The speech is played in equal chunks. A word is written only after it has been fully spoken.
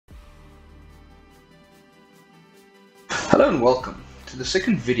Hello and welcome to the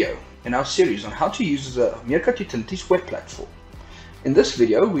second video in our series on how to use the Meerkat Utilities web platform. In this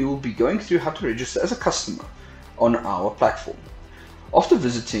video we will be going through how to register as a customer on our platform. After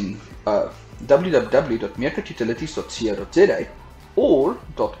visiting www.meerkatutilities.co.za or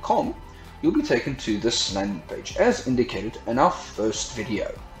 .com, you'll be taken to this landing page as indicated in our first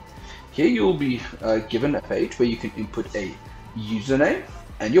video. Here you will be given a page where you can input a username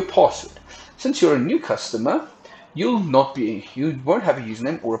and your password. Since you're a new customer, you won't have a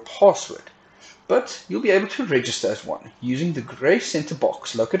username or a password, but you'll be able to register as one using the grey center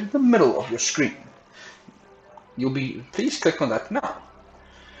box located in the middle of your screen. Please click on that now.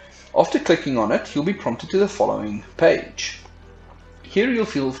 After clicking on it, you'll be prompted to the following page. Here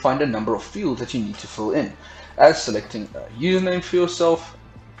you'll find a number of fields that you need to fill in, as selecting a username for yourself,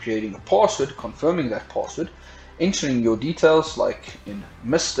 creating a password, confirming that password, entering your details like in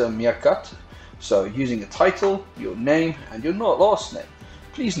Mr. Meerkat, so using a title, your name and your last name.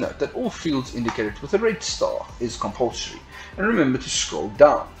 Please note that all fields indicated with a red star is compulsory, and remember to scroll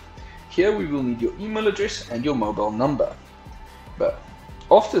down. Here we will need your email address and your mobile number. But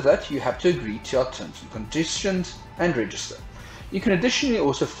after that you have to agree to our terms and conditions and register. You can additionally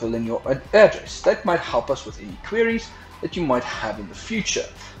also fill in your address. That might help us with any queries that you might have in the future.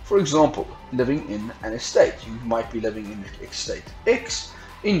 For example, living in an estate. You might be living in estate X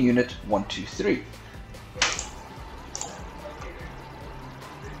in unit 123.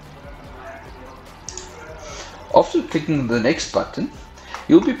 After clicking the next button,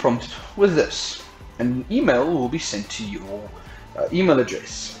 you'll be prompted with this. An email will be sent to your email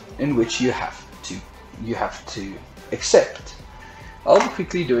address in which you have to accept. I'll be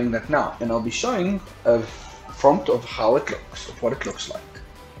quickly doing that now, and I'll be showing a prompt of how it looks, of what it looks like.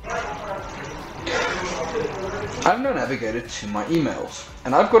 I've now navigated to my emails,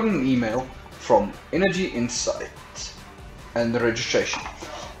 and I've got an email from Energy Insight and the registration.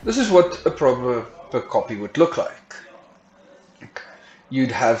 This is what a proper copy would look like.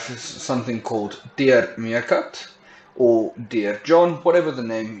 You'd have something called Dear Meerkat or Dear John, whatever the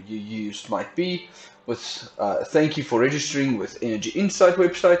name you used might be, with thank you for registering with Energy Insight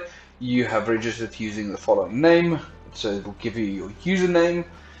website. You have registered using the following name, so it will give you your username.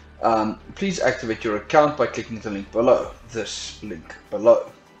 Please activate your account by clicking the link below, this link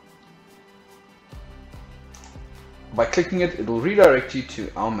below. By clicking it, it will redirect you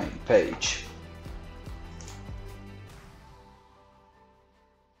to our main page.